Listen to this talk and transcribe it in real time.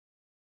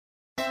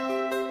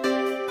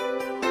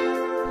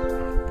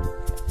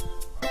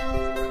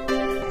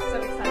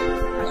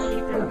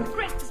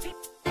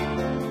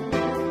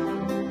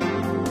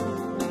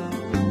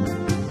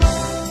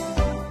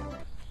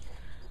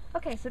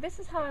this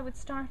is how I would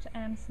start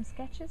some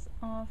sketches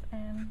of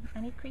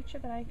any creature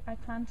that I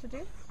plan to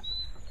do.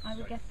 I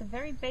would get the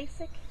very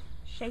basic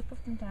shape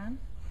of them down.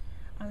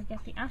 I would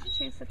get the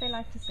attitudes that they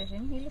like to sit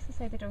in. Needless to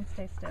say, they don't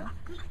stay still.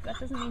 That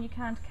doesn't mean you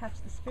can't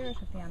catch the spirit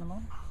of the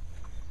animal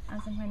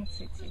as and when it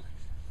suits you.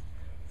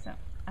 So,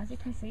 as you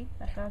can see,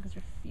 that dog is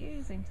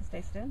refusing to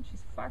stay still.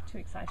 She's far too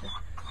excited,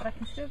 but I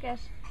can still get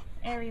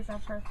areas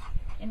of her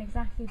in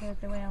exactly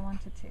the way I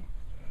wanted to.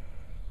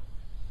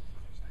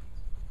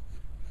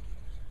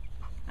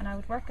 And I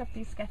would work up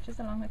these sketches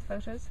along with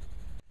photos.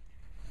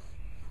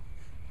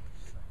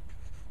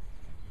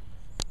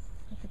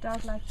 With a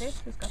dog like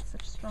this, who's got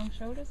such strong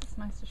shoulders, it's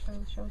nice to show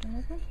the shoulder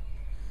movement.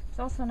 It's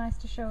also nice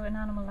to show an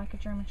animal like a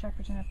German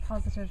Shepherd in a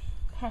positive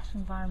pet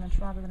environment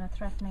rather than a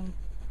threatening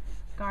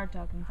guard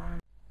dog environment.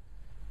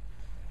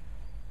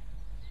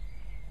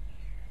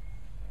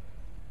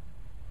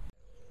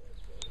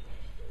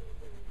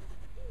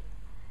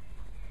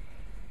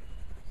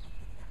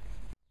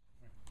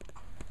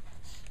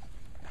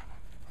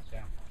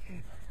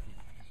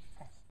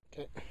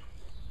 Okay.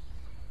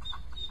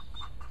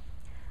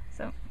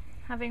 So,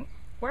 having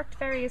worked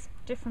various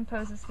different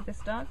poses for this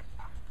dog,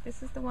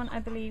 this is the one I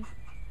believe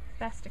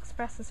best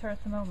expresses her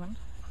at the moment,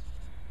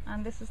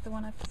 and this is the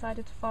one I've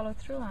decided to follow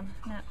through on.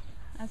 Now,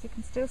 as you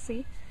can still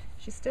see,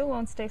 she still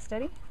won't stay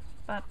steady,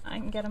 but I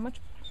can get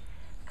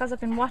because I've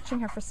been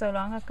watching her for so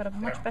long, I've got a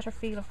much better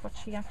feel of what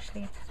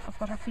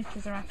her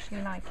features are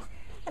actually like.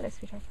 Hello,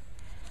 sweetheart.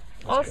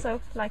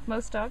 Also, like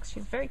most dogs,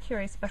 she's very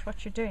curious about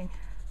what you're doing.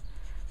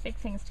 Big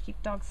thing is to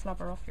keep dog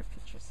slobber off your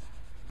pictures.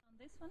 On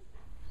this one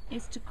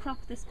is to crop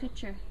this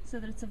picture so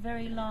that it's a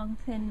very long,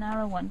 thin,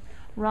 narrow one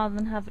rather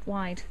than have it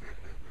wide.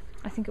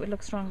 I think it would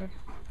look stronger.